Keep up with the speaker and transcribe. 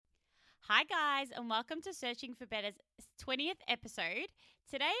Hi, guys, and welcome to Searching for Better's 20th episode.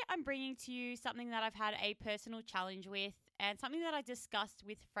 Today, I'm bringing to you something that I've had a personal challenge with and something that I discussed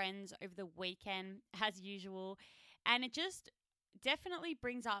with friends over the weekend, as usual. And it just definitely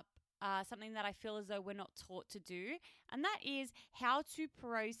brings up something that I feel as though we're not taught to do, and that is how to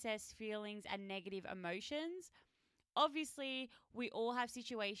process feelings and negative emotions. Obviously, we all have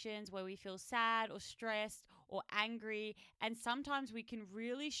situations where we feel sad or stressed or angry, and sometimes we can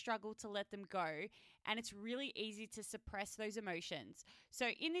really struggle to let them go, and it's really easy to suppress those emotions. So,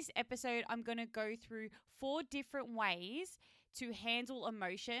 in this episode, I'm going to go through 4 different ways to handle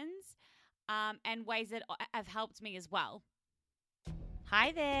emotions and ways that have helped me as well.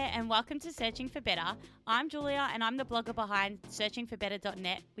 Hi there, and welcome to Searching for Better. I'm Julia, and I'm the blogger behind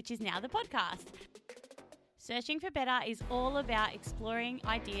searchingforbetter.net, which is now the podcast. Searching for Better is all about exploring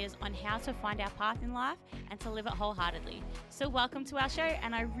ideas on how to find our path in life and to live it wholeheartedly. So welcome to our show,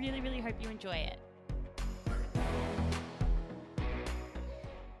 and I really hope you enjoy it.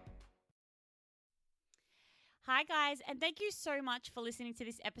 Hi guys, and thank you so much for listening to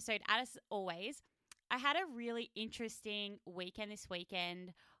this episode. As always, I had a really interesting weekend this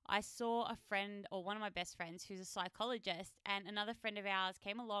weekend. I saw a friend, or one of my best friends, who's a psychologist, and another friend of ours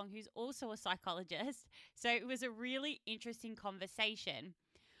came along who's also a psychologist. So it was a really interesting conversation.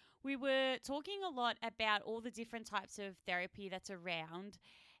 We were talking a lot about all the different types of therapy that's around.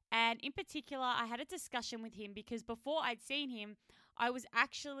 And in particular, I had a discussion with him because before I'd seen him, I was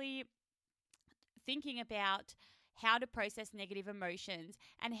actually thinking about how to process negative emotions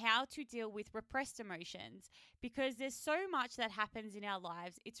and how to deal with repressed emotions, because there's so much that happens in our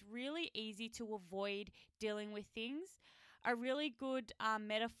lives. It's really easy to avoid dealing with things. A really good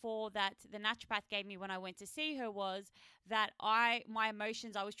metaphor that the naturopath gave me when I went to see her was that I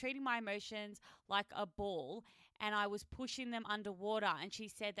was treating my emotions like a ball, and I was pushing them underwater. And she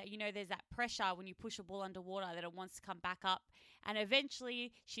said that, there's that pressure when you push a ball underwater that it wants to come back up. And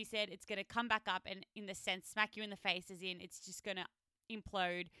eventually, she said, it's going to come back up and, in the sense, smack you in the face, as in it's just going to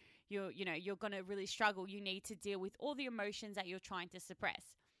implode. You're going to really struggle. You need to deal with all the emotions that you're trying to suppress.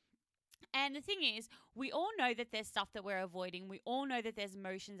 And the thing is, we all know that there's stuff that we're avoiding. We all know that there's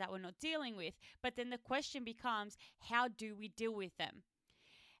emotions that we're not dealing with. But then the question becomes, how do we deal with them?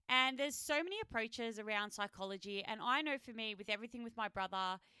 And there's so many approaches around psychology. And I know for me, with everything with my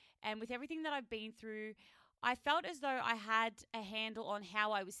brother and with everything that I've been through, I felt as though I had a handle on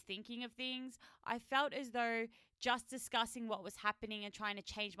how I was thinking of things. I felt as though just discussing what was happening and trying to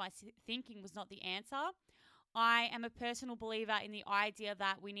change my thinking was not the answer. I am a personal believer in the idea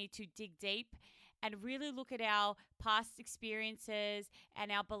that we need to dig deep and really look at our past experiences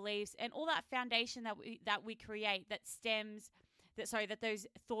and our beliefs and all that foundation that we create that those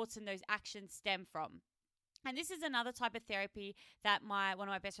thoughts and those actions stem from. And this is another type of therapy that one of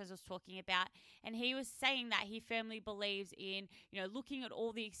my best friends was talking about. And he was saying that he firmly believes in, looking at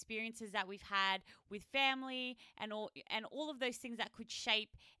all the experiences that we've had with family and all of those things that could shape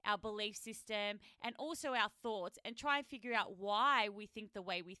our belief system and also our thoughts, and try and figure out why we think the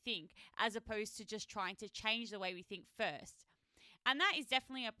way we think, as opposed to just trying to change the way we think first. And that is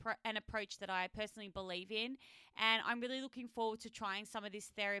definitely an approach that I personally believe in. And I'm really looking forward to trying some of this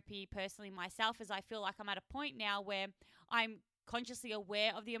therapy personally myself, as I feel like I'm at a point now where I'm consciously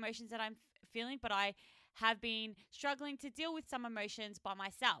aware of the emotions that I'm feeling, but I have been struggling to deal with some emotions by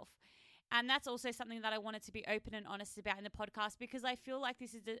myself. And that's also something that I wanted to be open and honest about in the podcast, because I feel like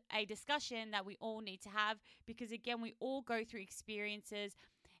this is a discussion that we all need to have, because, again, we all go through experiences.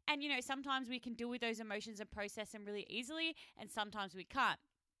 And, sometimes we can deal with those emotions and process them really easily, and sometimes we can't.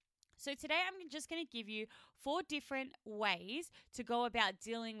 So today I'm just going to give you 4 different ways to go about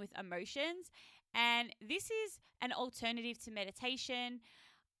dealing with emotions. And this is an alternative to meditation.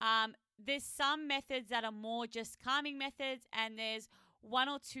 There's some methods that are more just calming methods, and there's 1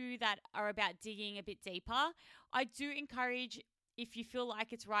 or 2 that are about digging a bit deeper. I do encourage, if you feel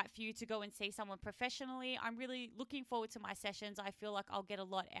like it's right for you, to go and see someone professionally. I'm really looking forward to my sessions. I feel like I'll get a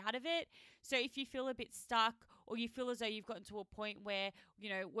lot out of it. So if you feel a bit stuck, or you feel as though you've gotten to a point where,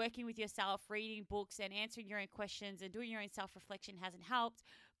 working with yourself, reading books and answering your own questions and doing your own self-reflection hasn't helped,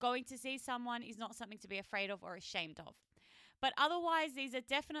 going to see someone is not something to be afraid of or ashamed of. But otherwise, these are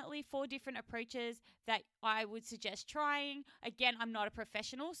definitely 4 different approaches that I would suggest trying. Again, I'm not a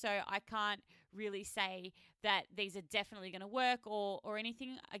professional, so I can't really say that these are definitely going to work or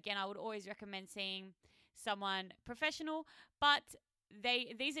anything. Again, I would always recommend seeing someone professional, but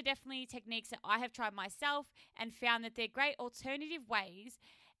these are definitely techniques that I have tried myself and found that they're great alternative ways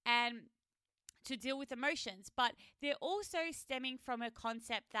and to deal with emotions. But they're also stemming from a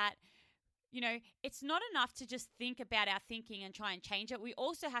concept that it's not enough to just think about our thinking and try and change it. We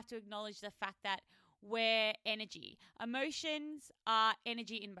also have to acknowledge the fact that we're energy. Emotions are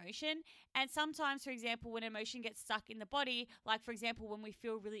energy in motion. And sometimes, for example, when emotion gets stuck in the body, like for example, when we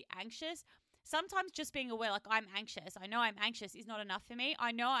feel really anxious, sometimes just being aware, like I'm anxious, I know I'm anxious is not enough for me.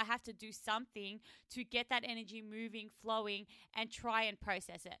 I know I have to do something to get that energy moving, flowing, and try and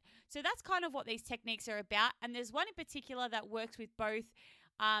process it. So that's kind of what these techniques are about. And there's one in particular that works with both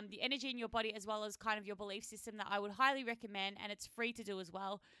the energy in your body as well as kind of your belief system that I would highly recommend, and it's free to do as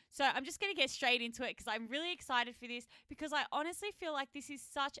well. So I'm just going to get straight into it because I'm really excited for this, because I honestly feel like this is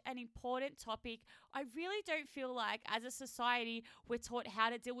such an important topic. I really don't feel like as a society we're taught how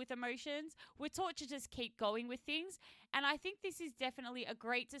to deal with emotions. We're taught to just keep going with things. And I think this is definitely a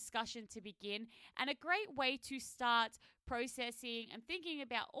great discussion to begin and a great way to start processing and thinking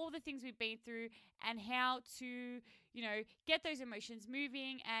about all the things we've been through and how to, get those emotions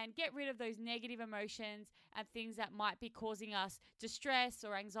moving and get rid of those negative emotions and things that might be causing us distress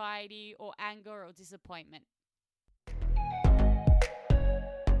or anxiety or anger or disappointment.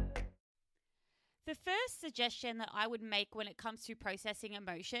 The first suggestion that I would make when it comes to processing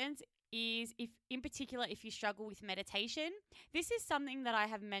emotions is, if in particular if you struggle with meditation. This is something that I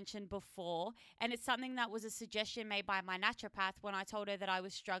have mentioned before, and it's something that was a suggestion made by my naturopath when I told her that I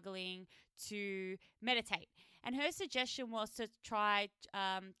was struggling to meditate. And her suggestion was to try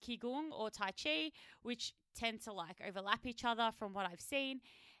Qigong or Tai Chi, which tend to overlap each other from what I've seen.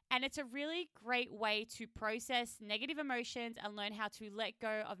 And it's a really great way to process negative emotions and learn how to let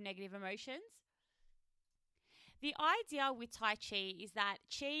go of negative emotions. The idea with Tai Chi is that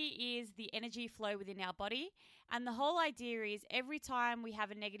Chi is the energy flow within our body. And the whole idea is every time we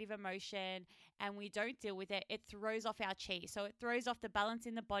have a negative emotion and we don't deal with it, it throws off our Chi. So it throws off the balance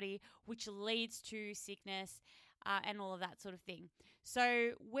in the body, which leads to sickness and all of that sort of thing.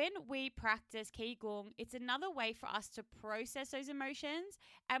 So when we practice Qigong, it's another way for us to process those emotions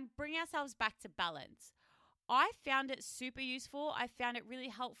and bring ourselves back to balance. I found it super useful. I found it really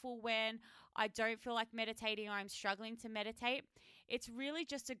helpful when I don't feel like meditating or I'm struggling to meditate. It's really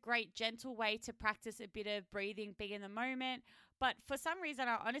just a great, gentle way to practice a bit of breathing, being in the moment. But for some reason,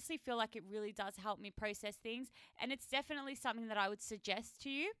 I honestly feel like it really does help me process things. And it's definitely something that I would suggest to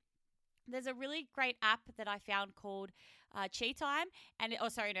you. There's a really great app that I found called Chi Time, and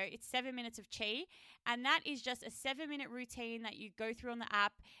it's 7 minutes of Chi, and that is just a 7-minute routine that you go through on the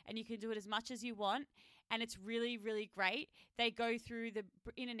app, and you can do it as much as you want, and it's really, really great. They go through the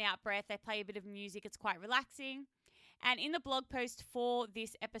in and out breath, they play a bit of music, it's quite relaxing. And in the blog post for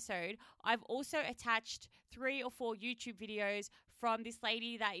this episode, I've also attached 3 or 4 YouTube videos from this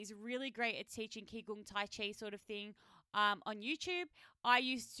lady that is really great at teaching Qigong Tai Chi sort of thing on YouTube. I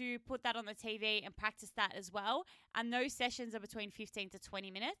used to put that on the TV and practice that as well. And those sessions are between 15 to 20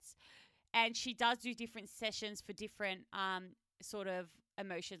 minutes. And she does do different sessions for different sort of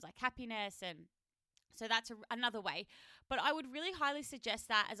emotions like happiness, and so that's another way. But I would really highly suggest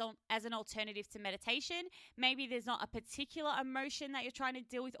that as an alternative to meditation. Maybe there's not a particular emotion that you're trying to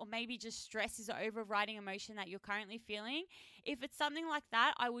deal with, or maybe just stress is an overriding emotion that you're currently feeling. If it's something like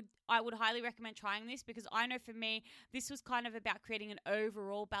that, I would highly recommend trying this, because I know for me, this was kind of about creating an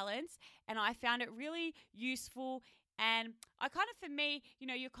overall balance, and I found it really useful. And for me,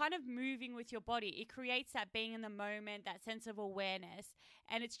 you're kind of moving with your body. It creates that being in the moment, that sense of awareness.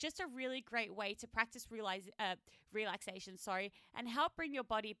 And it's just a really great way to practice relaxation, and help bring your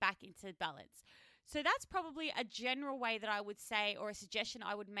body back into balance. So that's probably a general way that I would say, or a suggestion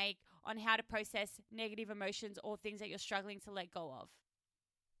I would make on how to process negative emotions or things that you're struggling to let go of.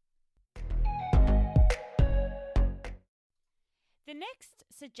 The next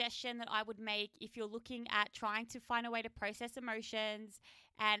suggestion that I would make, if you're looking at trying to find a way to process emotions,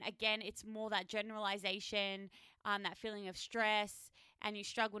 and again, it's more that generalization, that feeling of stress, and you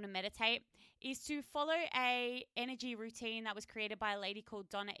struggle to meditate, is to follow a energy routine that was created by a lady called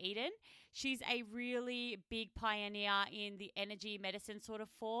Donna Eden. She's a really big pioneer in the energy medicine sort of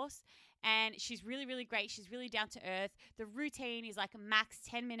force, and she's really, really great. She's really down to earth. The routine is like max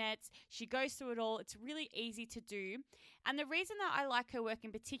 10 minutes. She goes through it all. It's really easy to do. And the reason that I like her work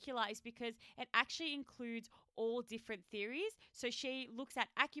in particular is because it actually includes all different theories. So she looks at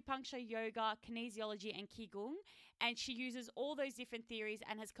acupuncture, yoga, kinesiology, and Qigong, and she uses all those different theories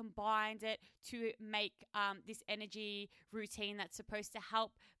and has combined it to make this energy routine that's supposed to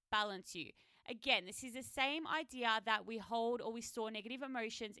help balance you. Again, this is the same idea that we hold or we store negative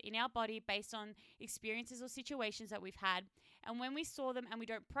emotions in our body based on experiences or situations that we've had. And when we store them and we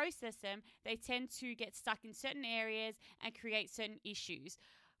don't process them, they tend to get stuck in certain areas and create certain issues.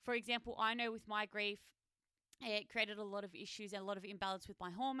 For example, I know with my grief, It created a lot of issues and a lot of imbalance with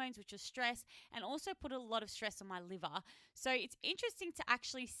my hormones, which was stress, and also put a lot of stress on my liver. So it's interesting to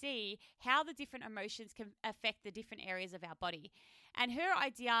actually see how the different emotions can affect the different areas of our body. And her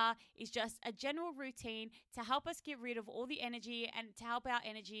idea is just a general routine to help us get rid of all the energy and to help our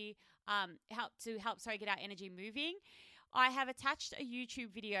energy, get our energy moving. I have attached a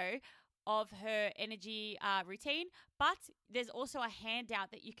YouTube video of her energy routine, but there's also a handout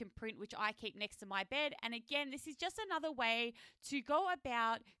that you can print, which I keep next to my bed. And again, this is just another way to go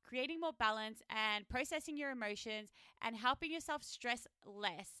about creating more balance and processing your emotions and helping yourself stress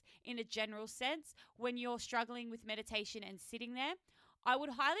less in a general sense when you're struggling with meditation and sitting there. I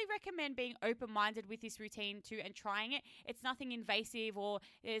would highly recommend being open-minded with this routine too and trying it. It's nothing invasive or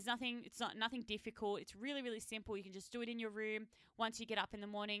it's not nothing difficult. It's really, really simple. You can just do it in your room once you get up in the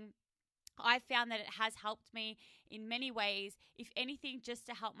morning. I've found that it has helped me in many ways, if anything, just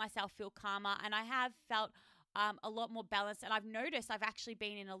to help myself feel calmer. And I have felt a lot more balanced. And I've noticed I've actually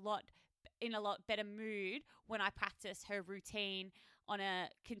been in a lot better mood when I practice her routine on a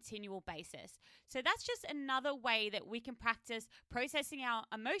continual basis. So that's just another way that we can practice processing our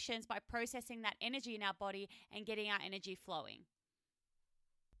emotions by processing that energy in our body and getting our energy flowing.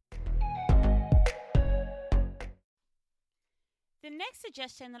 The next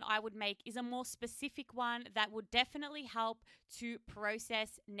suggestion that I would make is a more specific one that would definitely help to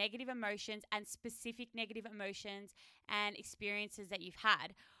process negative emotions and specific negative emotions and experiences that you've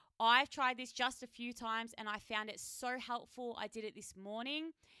had. I've tried this just a few times and I found it so helpful. I did it this morning.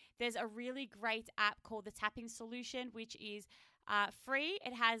 There's a really great app called the Tapping Solution, which is free.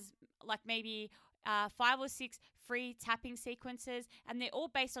 It has maybe 5 or 6 free tapping sequences, and they're all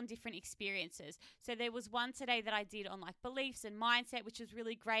based on different experiences. So there was one today that I did on beliefs and mindset, which was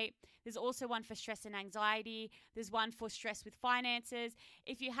really great. There's also one for stress and anxiety. There's one for stress with finances.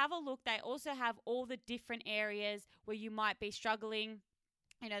 If you have a look, they also have all the different areas where you might be struggling.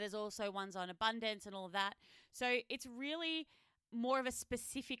 There's also ones on abundance and all of that. So it's really more of a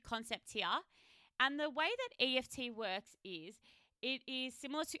specific concept here. And the way that EFT works is it is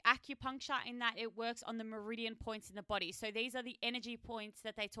similar to acupuncture in that it works on the meridian points in the body. So these are the energy points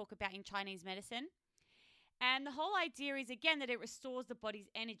that they talk about in Chinese medicine. And the whole idea is, again, that it restores the body's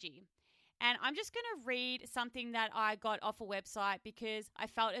energy. And I'm just going to read something that I got off a website because I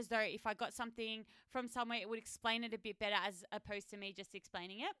felt as though if I got something from somewhere, it would explain it a bit better as opposed to me just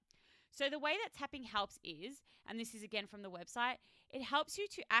explaining it. So the way that tapping helps is, and this is again from the website, it helps you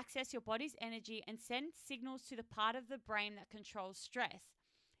to access your body's energy and send signals to the part of the brain that controls stress.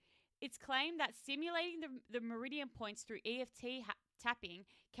 It's claimed that stimulating the meridian points through EFT tapping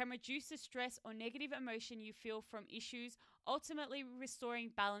can reduce the stress or negative emotion you feel from issues, ultimately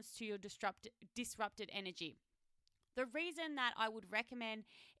restoring balance to your disrupted energy. The reason that I would recommend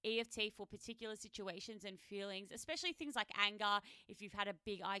EFT for particular situations and feelings, especially things like anger, if you've had a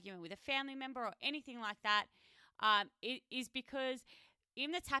big argument with a family member or anything like that, it is because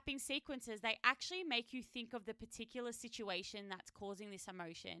in the tapping sequences, they actually make you think of the particular situation that's causing this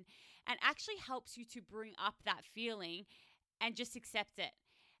emotion and actually helps you to bring up that feeling and just accept it.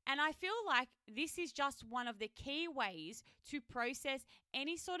 And I feel like this is just one of the key ways to process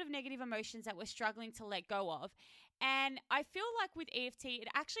any sort of negative emotions that we're struggling to let go of. And I feel like with EFT, it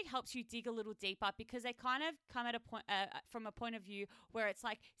actually helps you dig a little deeper because they kind of come at a point from a point of view where it's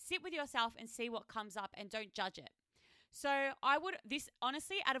like sit with yourself and see what comes up and don't judge it. So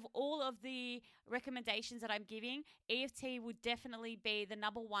honestly, out of all of the recommendations that I'm giving, EFT would definitely be the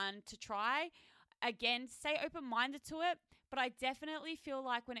number one to try. Again, stay open-minded to it, but I definitely feel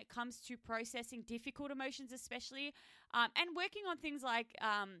like when it comes to processing difficult emotions especially, and working on things like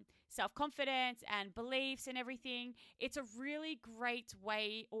self-confidence and beliefs and everything, it's a really great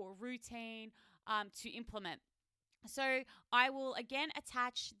way or routine to implement. So I will again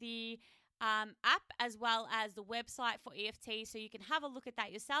attach the app as well as the website for EFT so you can have a look at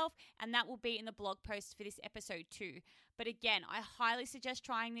that yourself, and that will be in the blog post for this episode too. But again, I highly suggest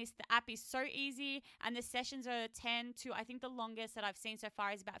trying this. The app is so easy and the sessions are 10 to, I think the longest that I've seen so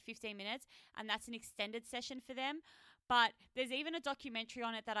far is about 15 minutes, and that's an extended session for them. But there's even a documentary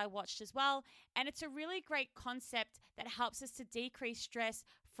on it that I watched as well, and it's a really great concept that helps us to decrease stress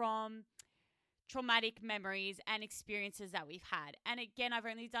from traumatic memories and experiences that we've had. And again, I've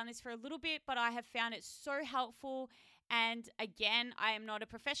only done this for a little bit, but I have found it so helpful. And again, I am not a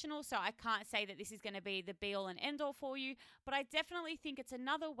professional, so I can't say that this is going to be the be all and end all for you, but I definitely think it's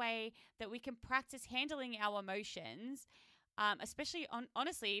another way that we can practice handling our emotions, especially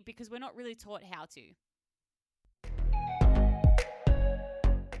honestly, because we're not really taught how to.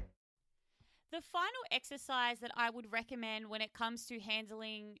 The final exercise that I would recommend when it comes to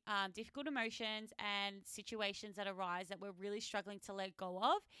handling difficult emotions and situations that arise that we're really struggling to let go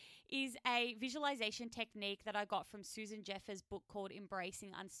of is a visualization technique that I got from Susan Jeffers' book called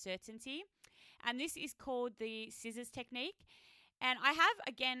Embracing Uncertainty. And this is called the scissors technique. And I have,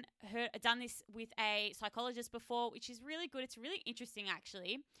 again, done this with a psychologist before, which is really good. It's really interesting,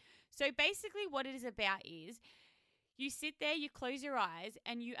 actually. So basically what it is about is you sit there, you close your eyes,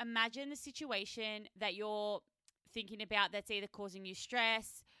 and you imagine the situation that you're thinking about that's either causing you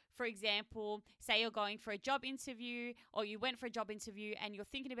stress. For example, say you're going for a job interview, or you went for a job interview and you're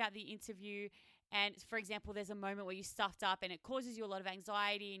thinking about the interview. And for example, there's a moment where you stuffed up and it causes you a lot of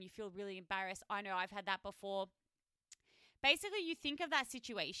anxiety and you feel really embarrassed. I know I've had that before. Basically, you think of that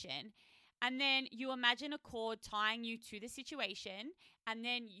situation and then you imagine a cord tying you to the situation, and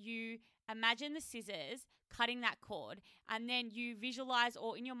then you imagine the scissors cutting that cord, and then you visualize,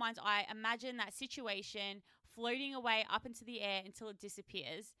 or in your mind's eye, imagine that situation floating away up into the air until it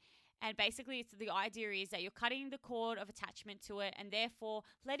disappears. And basically, the idea is that you're cutting the cord of attachment to it and therefore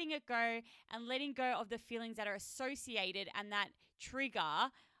letting it go and letting go of the feelings that are associated and that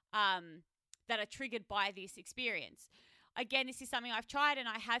are triggered by this experience. Again, this is something I've tried and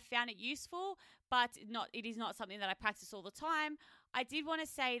I have found it useful, but it is not something that I practice all the time. I did want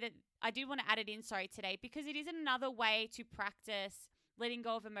to add it in, today, because it is another way to practice letting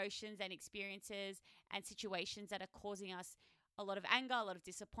go of emotions and experiences and situations that are causing us a lot of anger, a lot of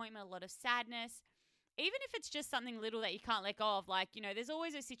disappointment, a lot of sadness. Even if it's just something little that you can't let go of, there's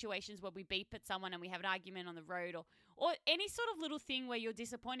always those situations where we beep at someone and we have an argument on the road, or any sort of little thing where you're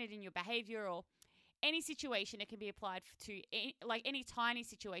disappointed in your behavior, or any situation. It can be applied to any tiny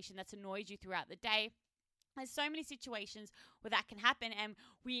situation that's annoyed you throughout the day. There's so many situations where that can happen, and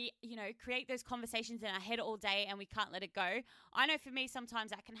we, create those conversations in our head all day and we can't let it go. I know for me,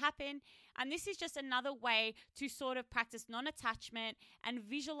 sometimes that can happen. And this is just another way to sort of practice non-attachment and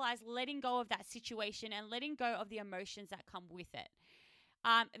visualize letting go of that situation and letting go of the emotions that come with it.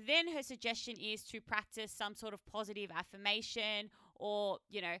 Then her suggestion is to practice some sort of positive affirmation, or,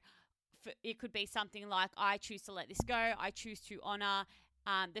 it could be something like, I choose to let this go. I choose to honor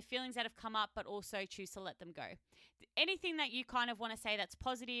the feelings that have come up, but also choose to let them go. Anything that you kind of want to say that's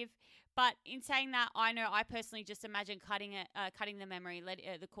positive. But in saying that, I know I personally just imagine cutting the memory, letting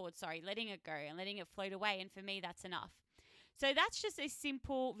it go and letting it float away. And for me, that's enough. So that's just a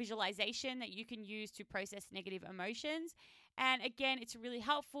simple visualization that you can use to process negative emotions. And again, it's really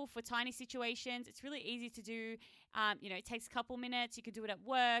helpful for tiny situations. It's really easy to do. It takes a couple minutes. You can do it at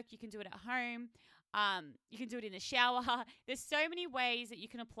work. You can do it at home. You can do it in the shower. There's so many ways that you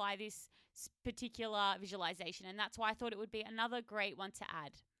can apply this particular visualization. And that's why I thought it would be another great one to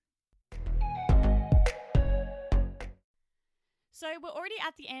add. So we're already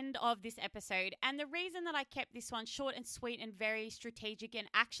at the end of this episode, and the reason that I kept this one short and sweet and very strategic and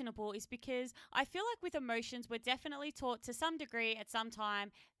actionable is because I feel like with emotions, we're definitely taught to some degree at some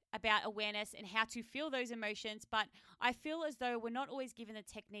time about awareness and how to feel those emotions, but I feel as though we're not always given the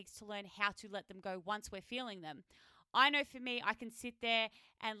techniques to learn how to let them go once we're feeling them. I know for me, I can sit there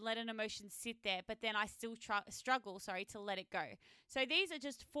and let an emotion sit there, but then I still struggle to let it go. So these are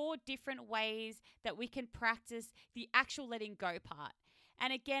just 4 different ways that we can practice the actual letting go part.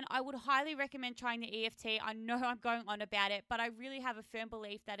 And again, I would highly recommend trying the EFT. I know I'm going on about it, but I really have a firm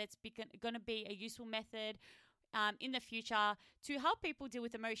belief that it's going to be a useful method in the future to help people deal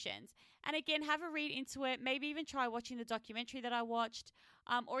with emotions. And again, have a read into it, maybe even try watching the documentary that I watched,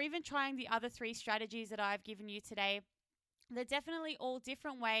 or even trying the other 3 strategies that I've given you today. They're definitely all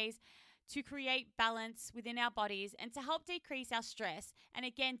different ways to create balance within our bodies and to help decrease our stress. And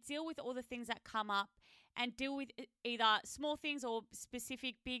again, deal with all the things that come up and deal with either small things or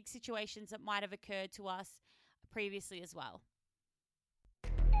specific big situations that might have occurred to us previously as well.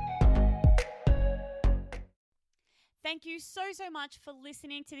 Thank you so much for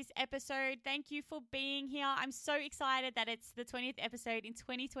listening to this episode. Thank you for being here. I'm so excited that it's the 20th episode in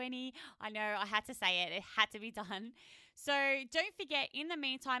 2020. I know I had to say it. It had to be done. So don't forget, in the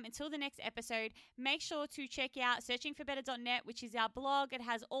meantime, until the next episode, make sure to check out searchingforbetter.net, which is our blog. It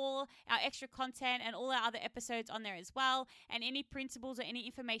has all our extra content and all our other episodes on there as well. And any principles or any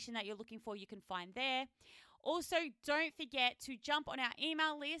information that you're looking for, you can find there. Also, don't forget to jump on our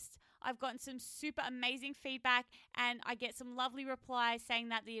email list. I've gotten some super amazing feedback, and I get some lovely replies saying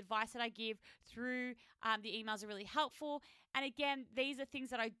that the advice that I give through the emails are really helpful. And again, these are things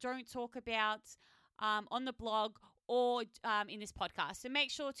that I don't talk about on the blog or in this podcast. So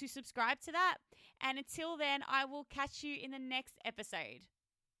make sure to subscribe to that. And until then, I will catch you in the next episode.